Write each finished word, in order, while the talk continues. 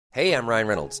Hey, I'm Ryan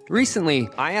Reynolds. Recently,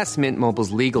 I asked Mint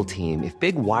Mobile's legal team if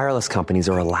big wireless companies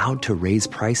are allowed to raise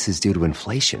prices due to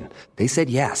inflation. They said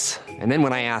yes. And then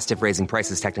when I asked if raising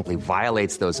prices technically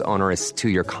violates those onerous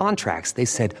two-year contracts, they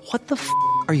said, "What the f***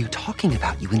 are you talking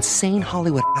about, you insane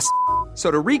Hollywood ass?" So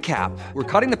to recap, we're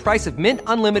cutting the price of Mint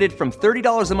Unlimited from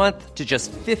 $30 a month to just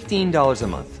 $15 a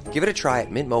month. Give it a try at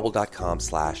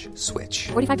mintmobile.com/switch.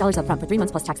 $45 up front for 3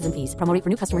 months plus taxes and fees. Promo rate for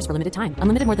new customers for limited time.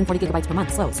 Unlimited more than 40 gigabytes per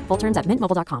month. Slows full terms at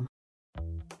mintmobile.com.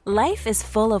 Life is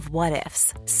full of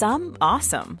what-ifs. Some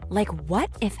awesome, like what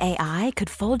if AI could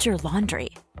fold your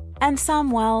laundry? And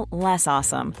some, well, less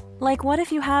awesome, like what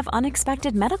if you have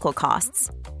unexpected medical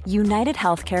costs? United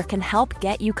Healthcare can help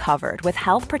get you covered with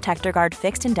Health Protector Guard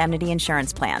fixed indemnity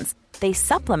insurance plans. They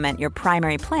supplement your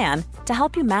primary plan to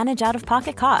help you manage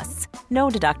out-of-pocket costs. No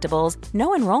deductibles,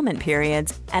 no enrollment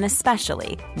periods, and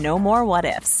especially no more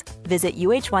what-ifs. Visit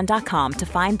uh1.com to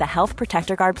find the Health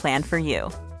Protector Guard plan for you.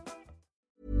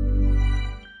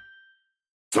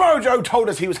 Samoa Joe told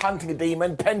us he was hunting a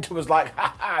demon. Penta was like,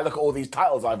 ha ha, look at all these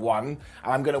titles I've won,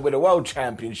 and I'm going to win a world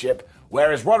championship.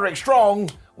 Whereas Roderick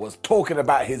Strong was talking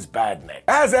about his bad neck.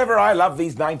 As ever, I love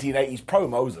these 1980s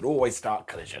promos that always start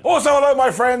collision. Also, hello my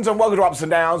friends, and welcome to Ups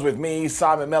and Downs with me,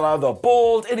 Simon Miller, the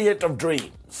bald idiot of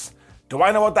dreams. Do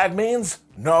I know what that means?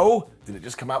 No. Did it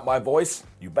just come out my voice?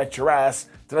 You bet your ass.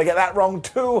 Did I get that wrong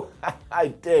too? I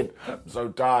did. I'm so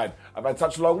tired. I've had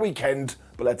such a long weekend,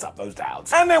 but let's up those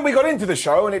downs. And then we got into the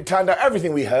show, and it turned out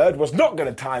everything we heard was not going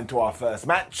to tie into our first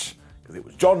match, because it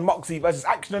was John Moxley versus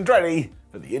Action Andretti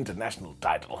for the international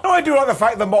title. Now, I do like the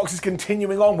fact that Mox is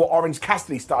continuing on what Orange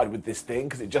Cassidy started with this thing,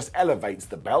 because it just elevates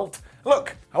the belt.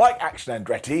 Look, I like Action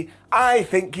Andretti. I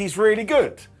think he's really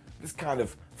good. This kind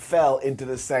of fell into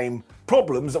the same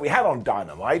problems that we had on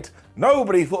Dynamite.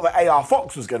 Nobody thought that AR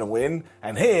Fox was going to win,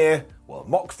 and here, well,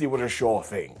 Moxley was a sure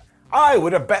thing. I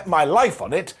would have bet my life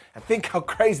on it, and think how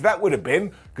crazy that would have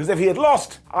been, because if he had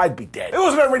lost, I'd be dead. I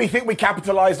also don't really think we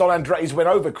capitalised on Andretti's win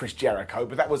over Chris Jericho,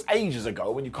 but that was ages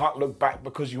ago, and you can't look back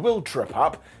because you will trip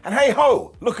up. And hey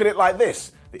ho, look at it like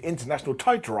this. The international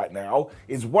title right now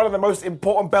is one of the most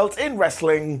important belts in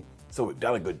wrestling, so we've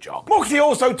done a good job. Moxley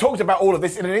also talked about all of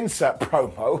this in an insert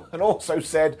promo, and also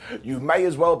said, you may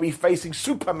as well be facing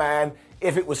Superman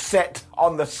if it was set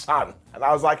on the sun. And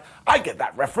I was like, I get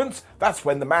that reference. That's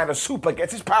when the man of super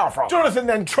gets his power from. Jonathan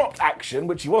then dropped Action,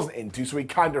 which he wasn't into, so he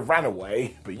kind of ran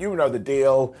away. But you know the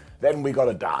deal. Then we got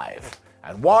a dive.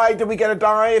 And why did we get a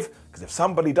dive? Because if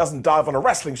somebody doesn't dive on a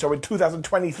wrestling show in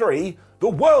 2023, the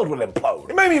world will implode.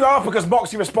 It made me laugh because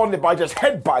Moxley responded by just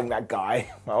headbutting that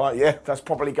guy. Well, yeah, that's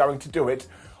probably going to do it.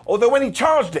 Although when he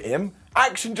charged at him,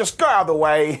 Action just got out of the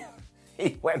way.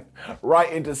 He went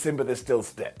right into Simba the Still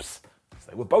Steps.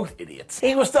 They were both idiots.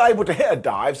 He was still able to hit a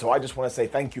dive, so I just want to say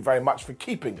thank you very much for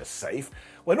keeping us safe,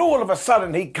 when all of a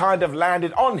sudden he kind of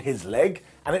landed on his leg,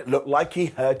 and it looked like he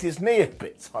hurt his knee a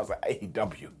bit. So I was like,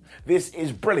 AEW, this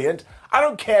is brilliant. I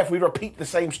don't care if we repeat the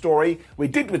same story we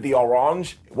did with the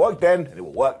Orange. It worked then, and it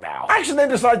will work now. Action then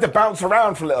decided to bounce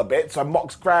around for a little bit, so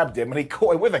Mox grabbed him, and he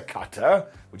caught him with a cutter,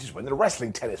 which is when the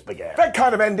wrestling tennis began. That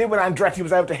kind of ended when Andretti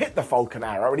was able to hit the Falcon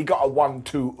Arrow, and he got a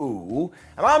 1-2 ooh,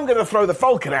 and I'm going to throw the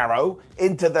Falcon Arrow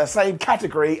into the same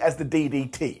category as the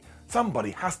DDT.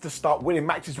 Somebody has to start winning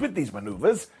matches with these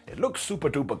maneuvers. It looks super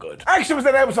duper good. Action was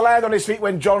then able to land on his feet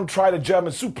when John tried a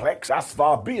German suplex, das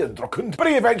war beeindruckend, but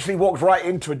he eventually walked right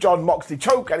into a John Moxley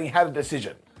choke, and he had a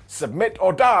decision. Submit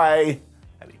or die.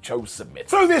 And he chose submit.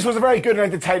 So this was a very good and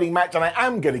entertaining match, and I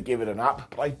am going to give it an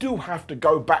up, but I do have to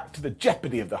go back to the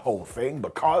jeopardy of the whole thing,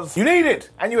 because you need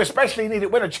it, and you especially need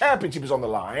it when a championship is on the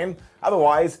line.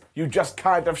 Otherwise, you just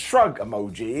kind of shrug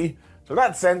emoji. So in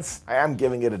that sense, I am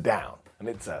giving it a down. And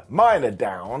it's a minor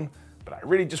down, but I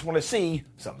really just want to see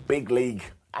some big league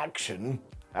action.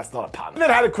 That's not a pun. And then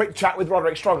I had a quick chat with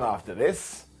Roderick Strong after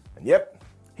this, and yep,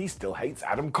 he still hates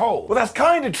Adam Cole. Well, that's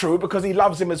kind of true because he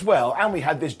loves him as well, and we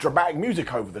had this dramatic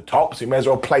music over the top, so he may as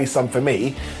well play some for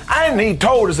me. And he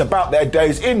told us about their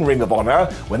days in Ring of Honor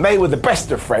when they were the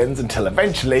best of friends until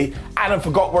eventually Adam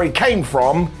forgot where he came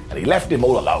from and he left him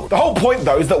all alone. The whole point,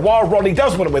 though, is that while Roddy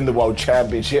does want to win the World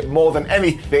Championship more than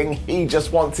anything, he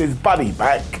just wants his buddy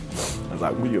back. I was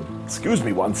like, will you excuse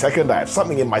me 1 second? I have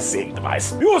something in my seeing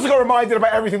device. We also got reminded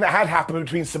about everything that had happened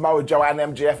between Samoa Joe and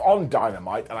MJF on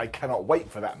Dynamite, and I cannot wait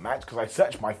for that match because I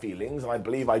searched my feelings and I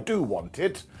believe I do want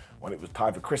it when it was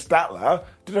time for Chris Statler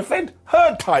to defend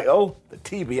her title, the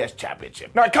TBS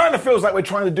Championship. Now, it kind of feels like we're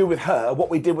trying to do with her what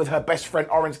we did with her best friend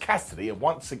Orange Cassidy, and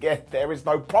once again, there is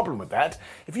no problem with that.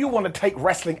 If you want to take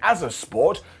wrestling as a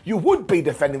sport, you would be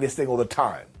defending this thing all the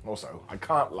time. Also, I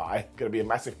can't lie, I'm going to be a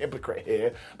massive hypocrite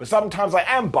here, but sometimes I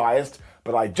am biased,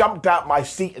 but I jumped out my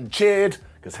seat and cheered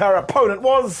because her opponent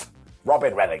was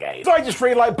Robin Renegade. So I just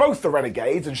realised both the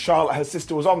Renegades and Charlotte, her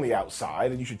sister, was on the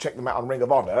outside, and you should check them out on Ring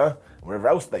of Honor, wherever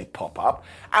else they pop up.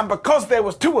 And because there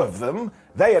was two of them,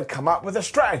 they had come up with a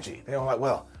strategy. They were like,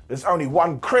 well, there's only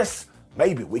one Chris,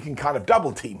 maybe we can kind of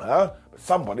double team her, but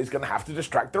somebody's going to have to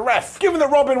distract the ref. Given that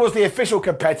Robin was the official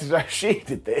competitor, she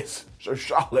did this. So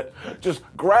Charlotte just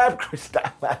grabbed Chris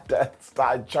Statlander and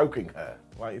started choking her.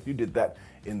 Well, if you did that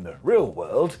in the real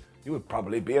world, you would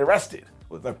probably be arrested.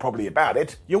 Well, there's no probably about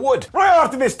it, you would. Right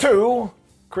after this too,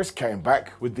 Chris came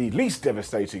back with the least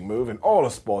devastating move in all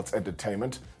of sports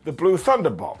entertainment, the Blue Thunder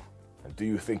Bomb. And do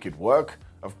you think it'd work?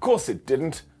 Of course it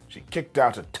didn't. She kicked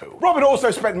out at 2. Robin also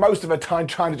spent most of her time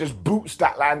trying to just boot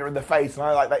Statlander in the face, and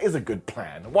I like that is a good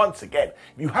plan. And once again,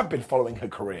 if you have been following her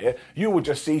career, you will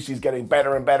just see she's getting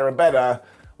better and better and better,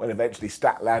 when eventually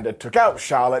Statlander took out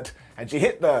Charlotte, and she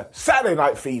hit the Saturday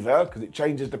Night Fever, because it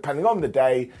changes depending on the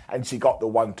day, and she got the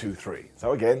 1, 2, 3.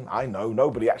 So again, I know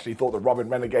nobody actually thought the Robin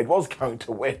Renegade was going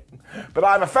to win, but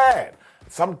I'm a fan.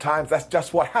 Sometimes that's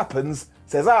just what happens,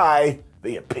 says I,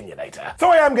 the opinionator.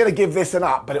 So I am going to give this an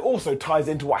up, but it also ties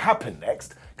into what happened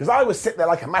next, because I was sitting there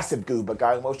like a massive goober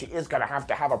going, well, she is going to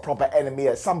have a proper enemy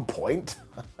at some point,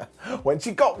 when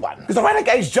she got one. Because the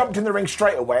Renegades jumped in the ring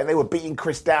straight away, and they were beating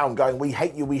Chris down, going, we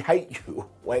hate you,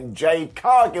 when Jade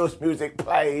Cargill's music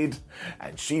played,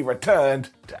 and she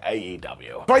returned to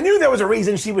AEW. So I knew there was a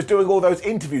reason she was doing all those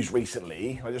interviews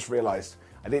recently. I just realised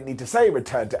I didn't need to say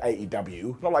return to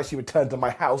AEW, not like she returned to my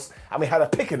house and we had a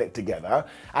picnic together.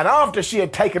 And after she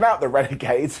had taken out the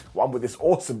Renegades, one with this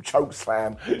awesome choke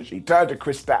slam, she turned to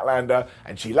Chris Statlander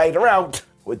and she laid her out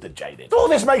with the Jaded. All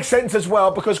this makes sense as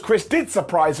well because Chris did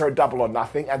surprise her at Double or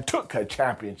Nothing and took her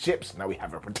championships. Now we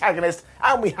have a protagonist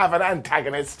and we have an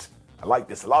antagonist. I like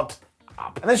this a lot.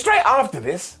 Up. And then straight after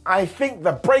this, I think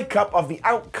the breakup of the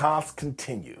Outcasts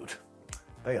continued.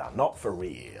 They are not for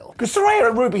real. Because Saraya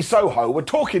and Ruby Soho were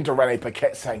talking to Renee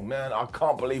Paquette saying, man, I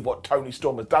can't believe what Toni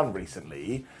Storm has done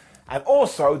recently. And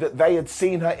also that they had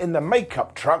seen her in the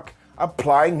makeup truck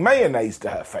applying mayonnaise to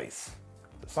her face.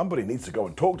 Somebody needs to go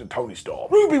and talk to Toni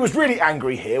Storm. Ruby was really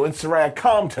angry here when Saraya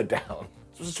calmed her down.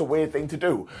 It was just a weird thing to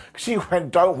do. She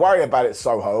went, don't worry about it,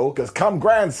 Soho, because come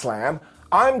Grand Slam,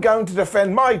 I'm going to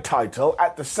defend my title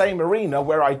at the same arena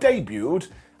where I debuted,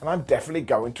 and I'm definitely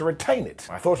going to retain it.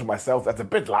 I thought to myself, that's a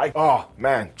bit like, oh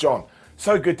man, John,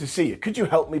 so good to see you. Could you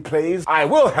help me, please? I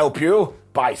will help you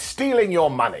by stealing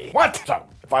your money. What? So,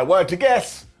 if I were to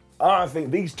guess, I don't think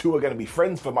these two are going to be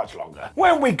friends for much longer.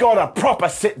 When we got a proper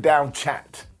sit-down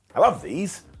chat. I love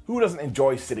these. Who doesn't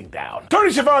enjoy sitting down?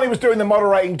 Tony Schiavone was doing the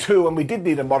moderating too, and we did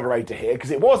need a moderator here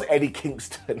because it was Eddie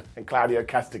Kingston and Claudio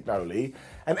Castagnoli.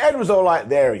 And Ed was all like,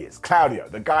 there he is, Claudio,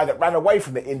 the guy that ran away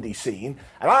from the indie scene,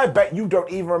 and I bet you don't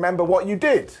even remember what you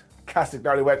did.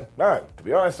 Castagnoli went, no, to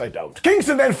be honest, I don't.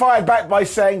 Kingston then fired back by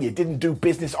saying, you didn't do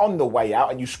business on the way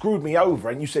out, and you screwed me over,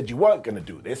 and you said you weren't going to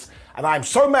do this, and I'm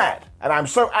so mad, and I'm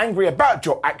so angry about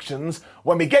your actions,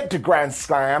 when we get to Grand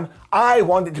Slam, I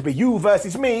want it to be you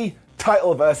versus me,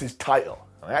 title versus title.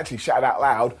 I actually shouted out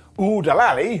loud, ooh,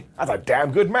 Dalali, that's a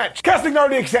damn good match.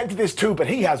 Castagnoli accepted this too, but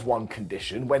he has one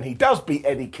condition. When he does beat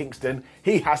Eddie Kingston,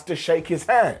 he has to shake his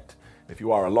hand. If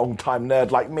you are a long-time nerd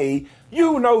like me,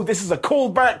 you know this is a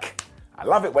callback. I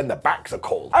love it when the backs are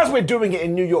called. As we're doing it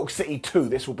in New York City too,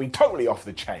 this will be totally off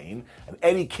the chain, and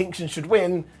Eddie Kingston should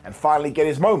win and finally get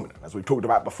his moment. As we've talked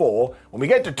about before, when we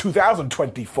get to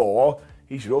 2024,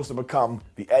 he should also become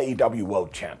the AEW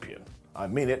World Champion. I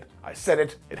mean it, I said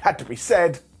it had to be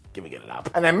said, giving it an up.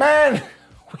 And then man,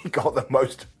 we got the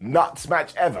most nuts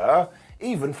match ever,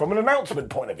 even from an announcement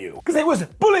point of view. Because it was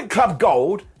Bullet Club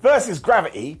Gold versus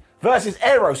Gravity versus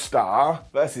Aerostar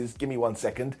versus, give me 1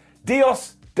 second,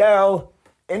 Dios del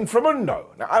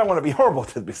Inframundo. Now I don't want to be horrible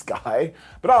to this guy,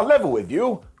 but I'll level with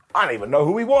you, I don't even know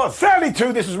who he was. Sadly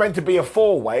too, this was meant to be a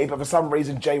 4-way, but for some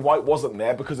reason Jay White wasn't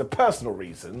there because of personal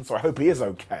reasons, so I hope he is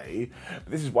okay.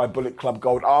 But this is why Bullet Club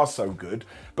Gold are so good,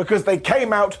 because they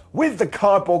came out with the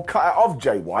cardboard cutout of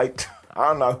Jay White. I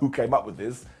don't know who came up with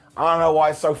this. I don't know why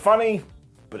it's so funny,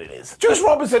 but it is. Juice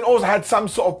Robinson also had some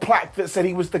sort of plaque that said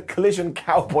he was the Collision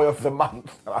Cowboy of the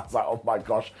Month. And I was like, oh my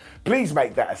gosh, please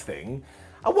make that a thing.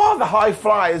 And while the High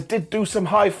Flyers did do some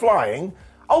high flying,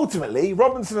 ultimately,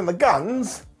 Robinson and the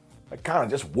Guns, they kind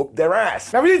of just whooped their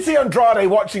ass. Now, we did see Andrade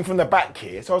watching from the back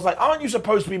here, so I was like, aren't you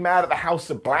supposed to be mad at the House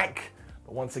of Black?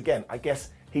 But once again, I guess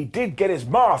he did get his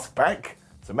mask back,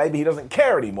 so maybe he doesn't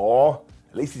care anymore.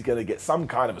 At least he's going to get some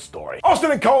kind of a story.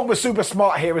 Austin and Cole were super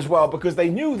smart here as well because they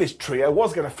knew this trio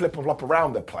was going to flip and flop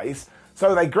around the place,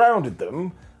 so they grounded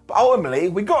them. But ultimately,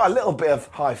 we got a little bit of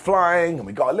high flying and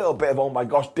we got a little bit of, oh my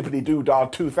gosh, dippity-doo-dah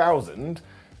 2000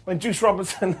 when Juice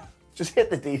Robinson just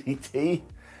hit the DDT, and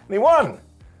he won.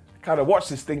 I kind of watched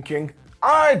this thinking,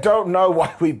 I don't know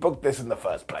why we booked this in the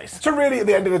first place. So really, at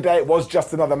the end of the day, it was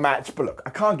just another match. But look, I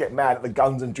can't get mad at the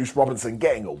Guns and Juice Robinson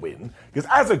getting a win, because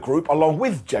as a group, along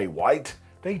with Jay White,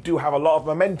 they do have a lot of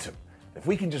momentum. If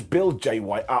we can just build Jay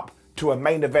White up to a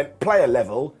main event player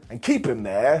level and keep him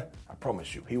there, I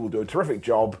promise you, he will do a terrific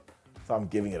job. So I'm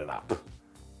giving it an up.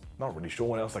 Not really sure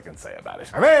what else I can say about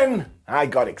it. And then I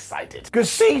got excited because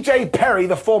CJ Perry,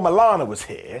 the former Lana, was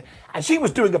here, and she was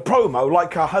doing a promo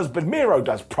like her husband Miro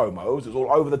does promos. It was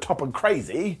all over the top and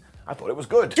crazy. I thought it was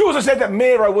good. She also said that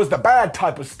Miro was the bad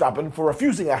type of stubborn for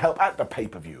refusing her help at the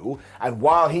pay-per-view, and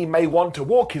while he may want to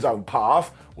walk his own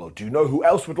path, well, do you know who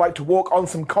else would like to walk on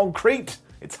some concrete?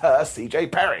 It's her,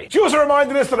 CJ Perry. She also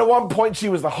reminded us that at one point she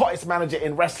was the hottest manager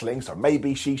in wrestling, so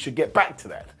maybe she should get back to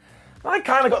that. I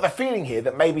kind of got the feeling here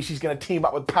that maybe she's going to team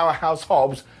up with Powerhouse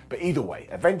Hobbs, but either way,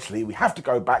 eventually we have to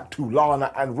go back to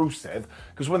Lana and Rusev,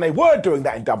 because when they were doing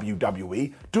that in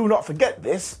WWE, do not forget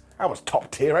this, that was top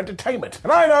tier entertainment.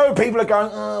 And I know people are going,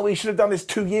 oh, we should have done this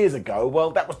 2 years ago. Well,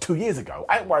 that was 2 years ago.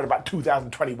 I ain't worried about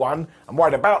 2021, I'm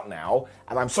worried about now,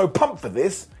 and I'm so pumped for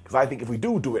this, because I think if we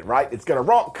do it right, it's going to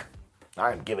rock.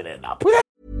 I'm giving it up.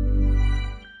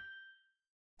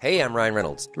 Hey, I'm Ryan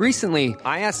Reynolds. Recently,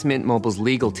 I asked Mint Mobile's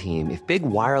legal team if big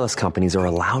wireless companies are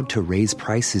allowed to raise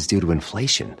prices due to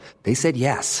inflation. They said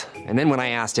yes. And then when I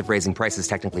asked if raising prices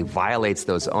technically violates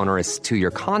those onerous 2-year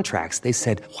contracts, they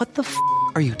said, what the f***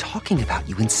 are you talking about,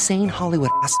 you insane Hollywood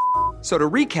ass f- So to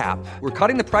recap, we're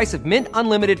cutting the price of Mint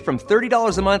Unlimited from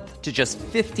 $30 a month to just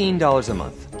 $15 a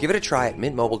month. Give it a try at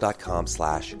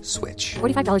mintmobile.com/switch.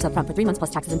 $45 up front for 3 months plus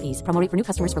taxes and fees. Promo rate for new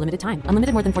customers for limited time.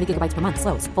 Unlimited more than 40 gigabytes per month.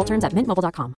 Slows full terms at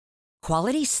mintmobile.com.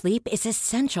 Quality sleep is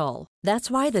essential.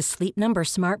 That's why the Sleep Number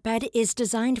Smart Bed is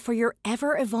designed for your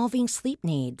ever-evolving sleep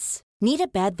needs. Need a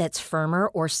bed that's firmer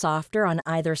or softer on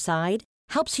either side?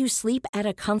 Helps you sleep at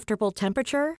a comfortable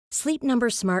temperature? Sleep Number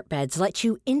Smart Beds let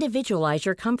you individualize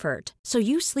your comfort, so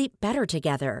you sleep better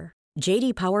together.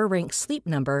 J.D. Power ranks Sleep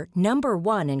Number number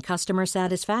 1 in customer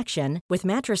satisfaction with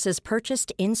mattresses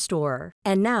purchased in-store.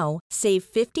 And now, save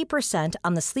 50%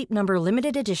 on the Sleep Number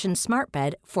Limited Edition Smart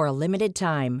Bed for a limited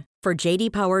time. For J.D.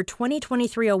 Power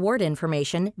 2023 award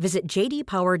information, visit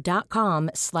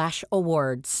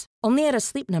jdpower.com/awards. Only at a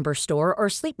Sleep Number store or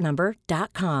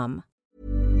sleepnumber.com.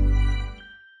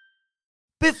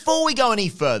 Before we go any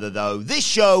further, though, this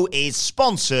show is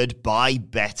sponsored by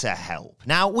BetterHelp.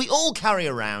 Now, we all carry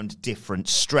around different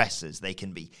stressors. They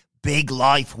can be big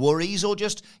life worries or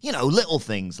just, little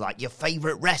things like your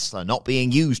favorite wrestler not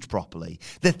being used properly.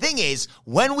 The thing is,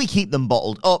 when we keep them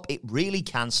bottled up, it really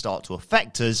can start to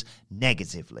affect us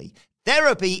negatively.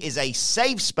 Therapy is a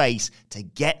safe space to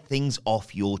get things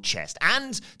off your chest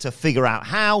and to figure out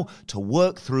how to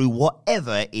work through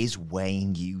whatever is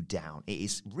weighing you down. It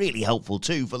is really helpful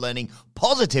too for learning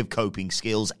positive coping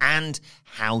skills and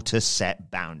how to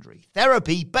set boundaries.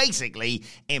 Therapy basically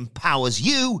empowers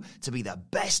you to be the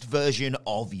best version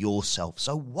of yourself.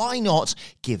 So why not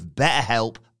give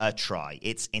BetterHelp a try?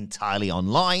 It's entirely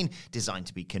online, designed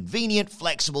to be convenient,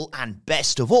 flexible, and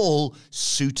best of all,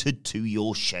 suited to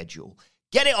your schedule.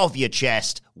 Get it off your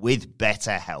chest with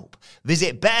BetterHelp.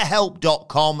 Visit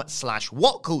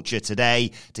betterhelp.com/whatculture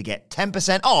today to get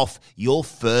 10% off your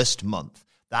first month.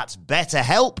 That's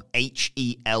BetterHelp,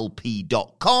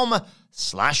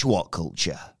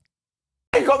 HELP.com/whatculture.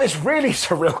 They got this really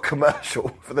surreal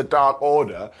commercial for the Dark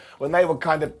Order when they were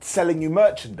kind of selling you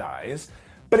merchandise.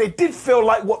 But it did feel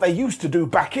like what they used to do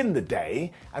back in the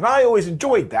day, and I always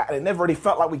enjoyed that, and it never really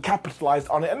felt like we capitalized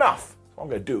on it enough. So what I'm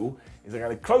going to do is I'm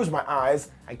going to close my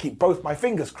eyes and keep both my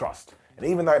fingers crossed. And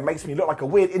even though it makes me look like a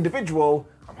weird individual,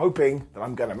 I'm hoping that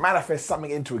I'm going to manifest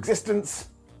something into existence.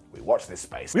 We watch this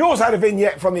space. We also had a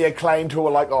vignette from the Acclaimed who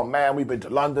were like, oh man, we've been to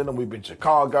London and we've been to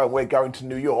Chicago and we're going to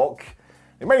New York.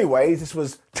 In many ways, this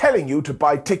was telling you to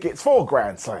buy tickets for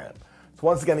Grand Slam. So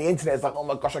once again, the internet is like, oh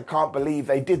my gosh, I can't believe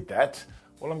they did that.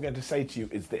 All I'm going to say to you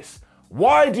is this.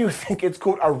 Why do you think it's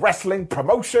called a wrestling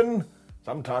promotion?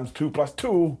 Sometimes 2 +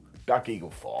 2, Duck Eagle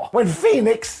 4. When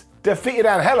Phoenix defeated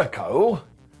Angelico,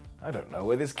 I don't know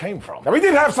where this came from. Now, we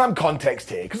did have some context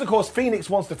here, because of course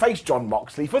Phoenix wants to face Jon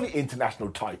Moxley for the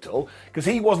international title, because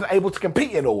he wasn't able to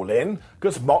compete in All In,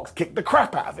 because Mox kicked the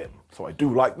crap out of him. So I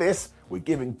do like this. We're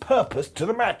giving purpose to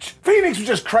the match. Phoenix was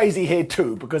just crazy here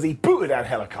too, because he booted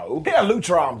Angelico, hit a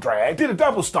lucha arm drag, did a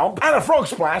double stomp, and a frog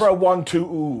splash for a 1-2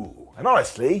 ooh. And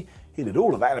honestly, he did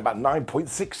all of that in about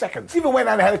 9.6 seconds. Even when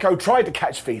Angelico tried to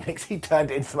catch Phoenix, he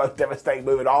turned it into the most devastating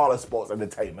move in all of sports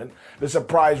entertainment, the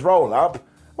surprise roll-up.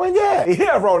 Well, yeah, he hit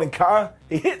a rolling cutter,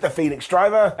 he hit the Phoenix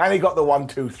driver, and he got the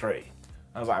 1-2-3.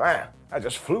 I was like, man, That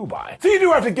just flew by. So you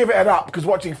do have to give it up because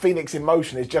watching Phoenix in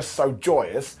motion is just so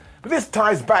joyous. But this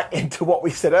ties back into what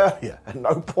we said earlier. At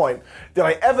no point did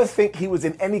I ever think he was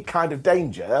in any kind of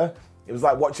danger. It was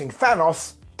like watching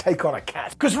Thanos take on a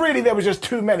cat. Because really there was just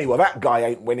too many. Well, that guy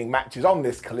ain't winning matches on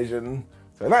this Collision.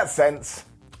 So in that sense,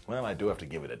 well, I do have to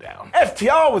give it a down.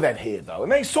 FTR were then here though,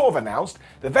 and they sort of announced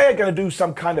that they are going to do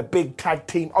some kind of big tag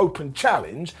team open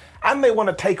challenge, and they want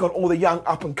to take on all the young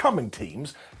up and coming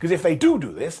teams, because if they do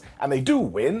this, and they do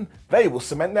win, they will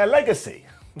cement their legacy.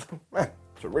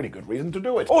 It's a really good reason to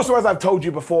do it. Also, as I've told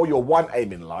you before, your one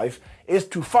aim in life is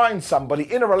to find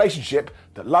somebody in a relationship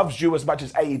that loves you as much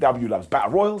as AEW loves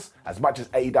Battle Royals, as much as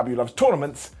AEW loves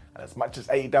tournaments, and as much as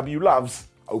AEW loves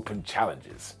open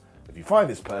challenges. If you find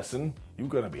this person, you're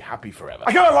going to be happy forever.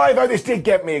 I can't lie though, this did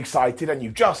get me excited, and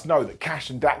you just know that Cash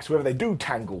and Dax, whoever they do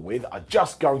tangle with, are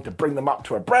just going to bring them up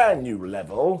to a brand new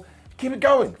level. Keep it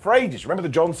going for ages. Remember the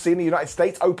John Cena United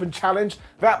States Open Challenge?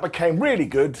 That became really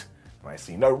good, and I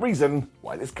see no reason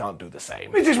why this can't do the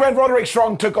same. This is when Roderick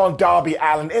Strong took on Darby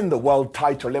Allin in the World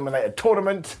Title Eliminator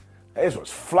Tournament. This was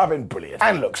flubbing brilliant.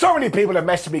 And look, so many people have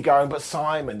messaged me going, but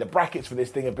Simon, the brackets for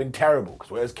this thing have been terrible, because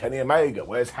where's Kenny Omega?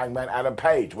 Where's Hangman Adam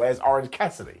Page? Where's Orange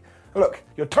Cassidy? Look,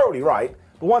 you're totally right,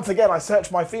 but once again I search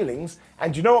my feelings,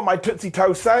 and you know what my Tootsie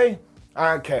Toes say?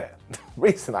 I don't care. The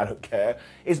reason I don't care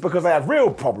is because I have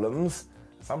real problems.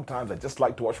 Sometimes I just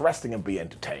like to watch wrestling and be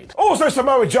entertained. Also,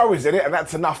 Samoa Joe is in it, and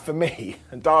that's enough for me.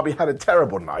 And Darby had a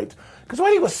terrible night, because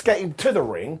when he was skating to the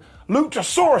ring,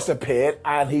 Luchasaurus appeared,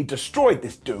 and he destroyed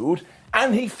this dude,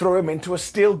 and he threw him into a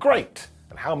steel grate.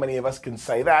 And how many of us can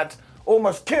say that?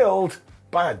 Almost killed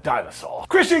by a dinosaur.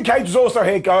 Christian Cage was also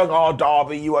here going, oh,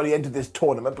 Darby, you only entered this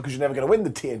tournament because you're never going to win the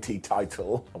TNT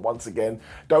title. And once again,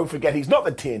 don't forget he's not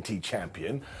the TNT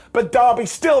champion. But Darby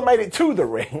still made it to the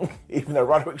ring, even though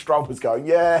Roderick Strong was going,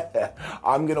 yeah,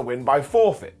 I'm going to win by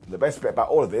forfeit. And the best bit about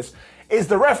all of this is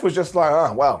the ref was just like,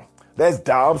 oh, well, there's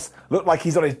Darbs. Looked like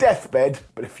he's on his deathbed,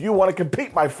 but if you want to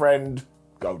compete, my friend,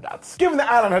 go nuts. Given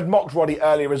that Alan had mocked Roddy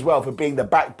earlier as well for being the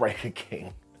backbreaker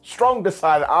king, Strong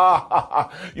decided,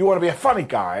 you want to be a funny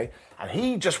guy, and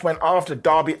he just went after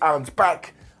Darby Allin's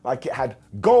back like it had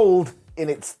gold in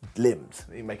its limbs.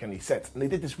 It didn't make any sense. And they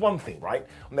did this one thing, right?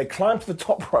 When they climbed to the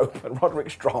top rope, and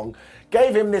Roderick Strong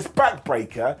gave him this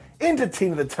backbreaker into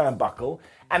Tina the turnbuckle,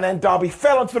 and then Darby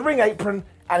fell onto the ring apron,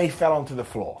 and he fell onto the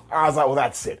floor. I was like, well,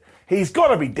 that's it. He's got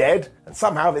to be dead, and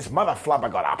somehow this mother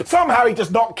flubber got up. Somehow he does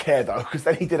not care, though, because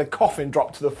then he did a coffin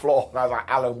drop to the floor, and I was like,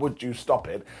 Alan, would you stop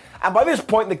it? And by this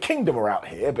point, the Kingdom were out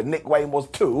here, but Nick Wayne was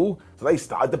too, so they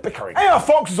started the bickering. AR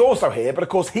Fox was also here, but of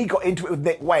course he got into it with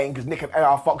Nick Wayne, because Nick and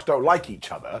AR Fox don't like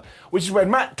each other, which is when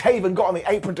Matt Taven got on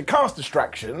the apron to cast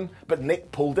distraction, but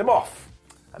Nick pulled him off.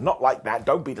 And not like that,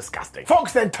 don't be disgusting.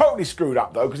 Fox then totally screwed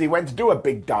up, though, because he went to do a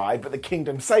big dive, but the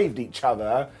Kingdom saved each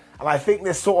other, and I think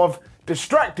this sort of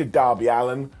distracted Darby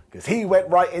Allin, because he went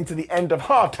right into the end of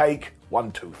Heartache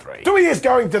 1, 2, 3. So he is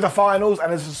going to the finals,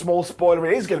 and as a small spoiler,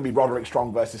 it is going to be Roderick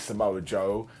Strong versus Samoa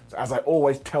Joe. So as I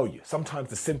always tell you, sometimes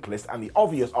the simplest and the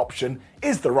obvious option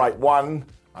is the right one.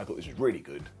 I thought this was really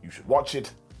good. You should watch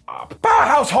it up.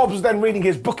 Powerhouse Hobbs was then reading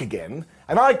his book again,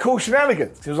 and I call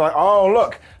shenanigans. He was like, oh,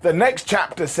 look, the next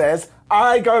chapter says,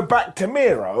 I go back to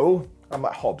Miro. I'm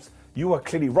like, Hobbs, you are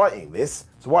clearly writing this,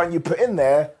 so why don't you put in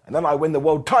there, and then I win the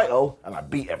world title, and I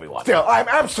beat everyone. Still, I'm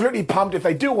absolutely pumped if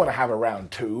they do want to have a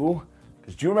round 2,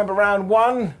 because do you remember round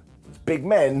 1? It was big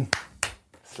men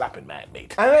slapping man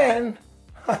meat. And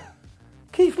then,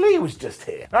 Keith Lee was just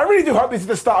here. Now, I really do hope this is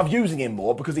the start of using him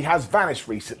more, because he has vanished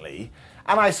recently,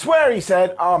 and I swear he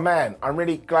said, oh man, I'm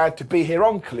really glad to be here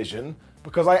on Collision,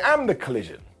 because I am the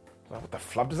Collision. What the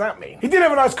flub does that mean? He did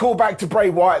have a nice callback to Bray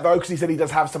Wyatt, though, because he said he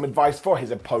does have some advice for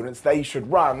his opponents. They should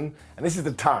run, and this is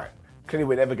the time. Clearly,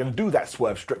 we're never going to do that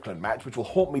Swerve Strickland match, which will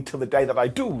haunt me till the day that I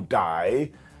do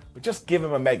die. But just give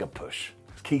him a mega push.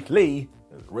 Keith Lee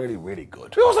is really, really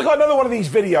good. We also got another one of these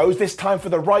videos, this time for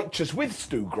The Righteous with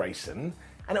Stu Grayson,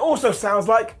 and it also sounds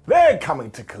like they're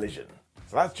coming to Collision.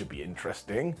 So that should be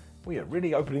interesting. We are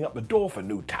really opening up the door for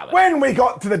new talent. When we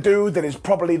got to the dude that is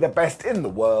probably the best in the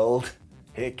world,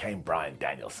 here came Bryan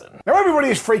Danielson. Now everybody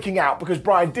is freaking out because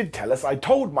Bryan did tell us, I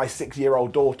told my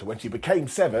 6-year-old daughter when she became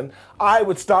 7, I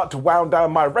would start to wound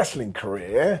down my wrestling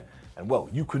career. And well,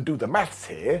 you can do the maths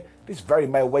here. This very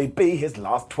may well be his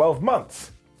last 12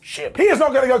 months. Shit. He is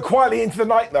not going to go quietly into the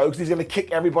night though, because he's going to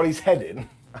kick everybody's head in.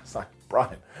 That's like,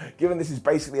 Bryan, given this is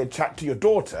basically a chat to your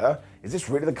daughter, is this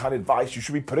really the kind of advice you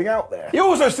should be putting out there? He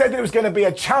also said that it was going to be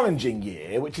a challenging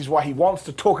year, which is why he wants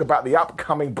to talk about the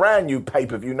upcoming brand new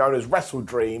pay-per-view known as Wrestle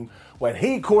Dream, when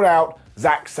he called out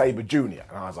Zack Sabre Jr.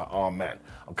 And I was like, oh man,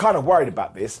 I'm kind of worried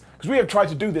about this because we have tried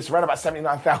to do this around about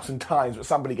 79,000 times, but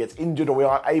somebody gets injured or we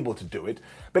aren't able to do it.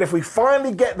 But if we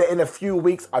finally get there in a few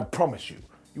weeks, I promise you,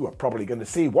 you are probably going to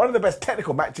see one of the best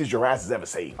technical matches your ass has ever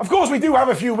seen. Of course, we do have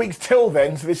a few weeks till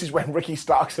then, so this is when Ricky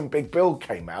Starks and Big Bill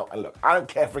came out. And look, I don't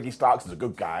care if Ricky Starks is a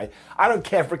good guy. I don't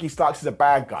care if Ricky Starks is a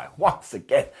bad guy. Once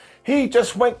again, he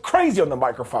just went crazy on the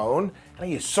microphone, and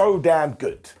he is so damn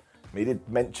good. He did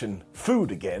mention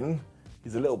food again.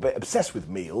 He's a little bit obsessed with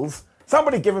meals.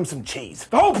 Somebody give him some cheese.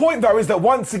 The whole point, though, is that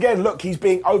once again, look, he's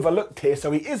being overlooked here,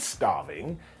 so he is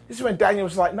starving. This is when Daniel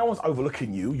was like, no one's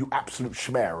overlooking you, you absolute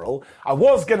schmerl. I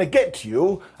was going to get to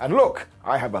you, and look,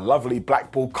 I have a lovely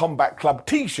Blackpool Combat Club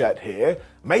t-shirt here.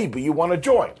 Maybe you want to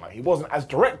join. Like, he wasn't as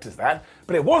direct as that,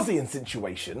 but it was the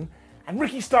insinuation. And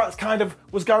Ricky Starks kind of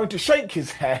was going to shake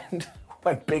his hand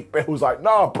when Big Bill was like,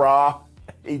 nah, brah.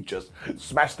 He just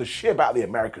smashed the shit out of the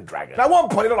American Dragon. Now, at one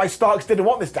point, it looked like Starks didn't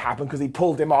want this to happen because he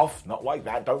pulled him off. Not like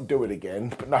that, don't do it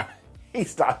again. But no, he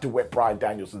started to whip Bryan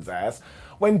Danielson's ass.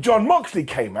 When Jon Moxley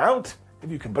came out,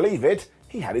 if you can believe it,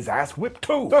 he had his ass whipped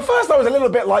too. So at first I was a little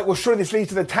bit like, well, surely this leads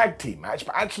to the tag team match.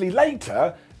 But actually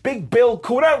later, Big Bill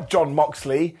called out Jon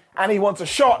Moxley and he wants a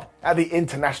shot at the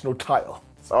international title.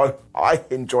 So I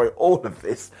enjoy all of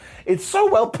this. It's so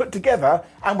well put together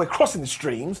and we're crossing the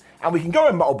streams and we can go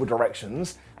in multiple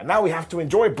directions. And now we have to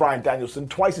enjoy Bryan Danielson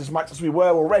twice as much as we were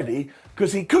already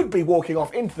because he could be walking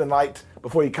off into the night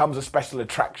before he becomes a special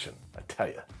attraction. I tell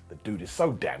you, the dude is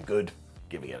so damn good.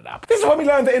 Giving it up. This is when we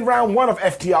learned that in round 1 of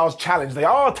FTR's challenge, they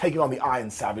are taking on the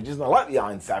Iron Savages, and I like the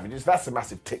Iron Savages. That's a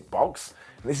massive tick box.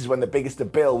 And this is when the biggest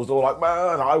of Bill was all like,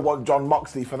 man, I want Jon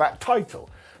Moxley for that title.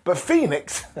 But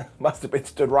Phoenix must have been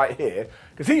stood right here,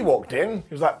 because he walked in,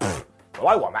 he was like, well,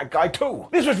 I want that guy too.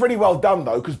 This was really well done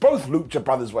though, because both Lucha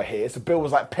brothers were here, so Bill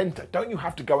was like, Penta, don't you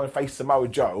have to go and face Samoa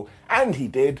Joe? And he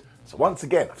did. So once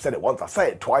again, I've said it once, I'll say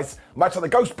it twice, much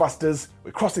like the Ghostbusters,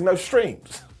 we're crossing those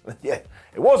streams. Yeah,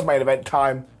 it was main event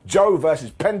time. Joe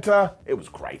versus Penta. It was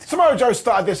great. Samoa Joe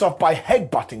started this off by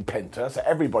headbutting Penta, so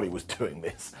everybody was doing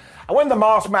this. And when the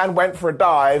masked man went for a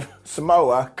dive,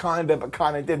 Samoa kind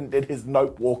of did his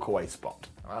nope walkaway spot.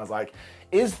 And I was like,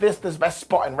 is this the best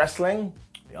spot in wrestling?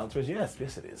 The answer is yes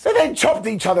it is. They then chopped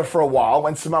each other for a while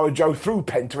when Samoa Joe threw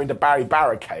Penta into Barry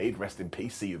Barricade. Rest in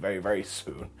peace, see you very, very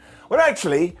soon. When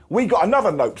actually, we got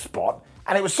another nope spot,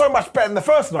 and it was so much better than the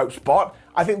first nope spot,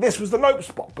 I think this was the nope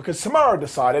spot, because Samoa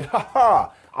decided,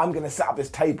 I'm going to set up this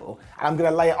table, and I'm going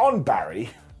to lay it on Barry.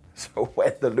 So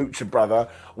when the Lucha brother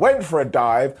went for a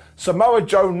dive, Samoa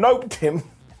Joe noped him,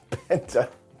 Penta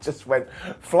just went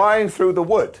flying through the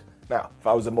wood. Now, if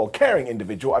I was a more caring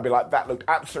individual, I'd be like, that looked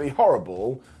absolutely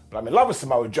horrible, but I'm in love with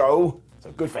Samoa Joe,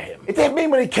 so good for him. It didn't mean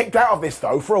when he kicked out of this,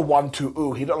 though, for a 1-2,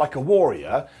 ooh, he looked like a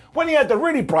warrior. When he had the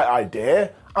really bright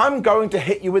idea, I'm going to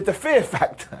hit you with the fear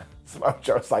factor. Samoa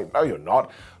Joe's like, no, you're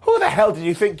not. Who the hell did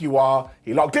you think you are?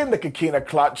 He locked in the Kikina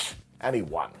clutch, and he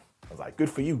won. I was like, good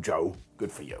for you, Joe. Good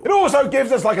for you. It also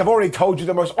gives us, like I've already told you,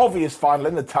 the most obvious final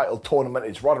in the title tournament.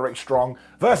 It's Roderick Strong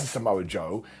versus Samoa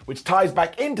Joe, which ties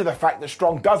back into the fact that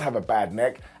Strong does have a bad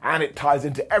neck, and it ties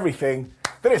into everything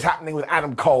that is happening with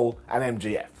Adam Cole and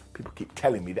MJF. People keep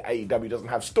telling me that AEW doesn't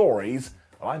have stories.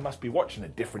 Well, I must be watching a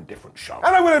different show.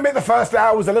 And I will admit the first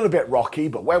hour was a little bit rocky,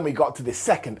 but when we got to this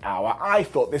second hour, I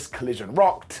thought this collision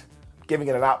rocked, giving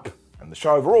it an up, and the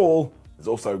show overall is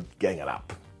also getting it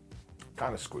up.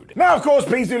 Kind of screwed it. Now, of course,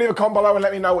 please do leave a comment below and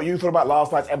let me know what you thought about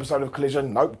last night's episode of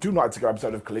Collision. Nope, 2 nights ago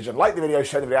episode of Collision. Like the video,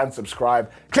 share the video, and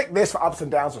subscribe. Click this for ups and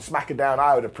downs, or smack it down.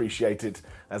 I would appreciate it.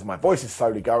 As my voice is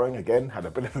slowly going, again, had a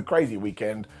bit of a crazy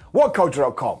weekend.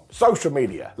 WhatCulture.com, social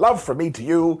media, love from me to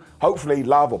you. Hopefully,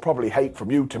 love or probably hate from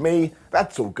you to me.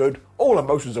 That's all good. All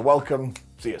emotions are welcome.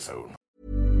 See you soon.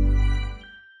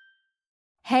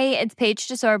 Hey, it's Paige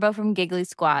DeSorbo from Giggly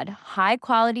Squad. High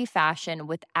quality fashion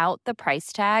without the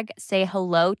price tag. Say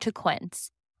hello to Quince.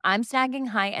 I'm snagging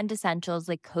high-end essentials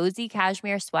like cozy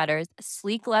cashmere sweaters,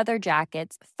 sleek leather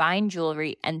jackets, fine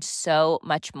jewelry, and so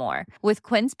much more. With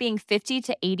Quince being 50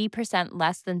 to 80%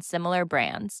 less than similar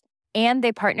brands. And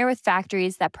they partner with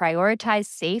factories that prioritize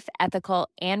safe, ethical,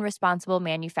 and responsible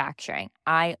manufacturing.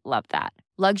 I love that.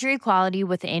 Luxury quality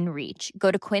within reach.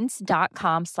 Go to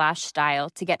quince.com/style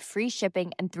to get free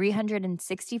shipping and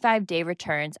 365-day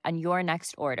returns on your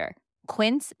next order.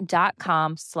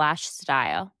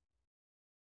 Quince.com/style.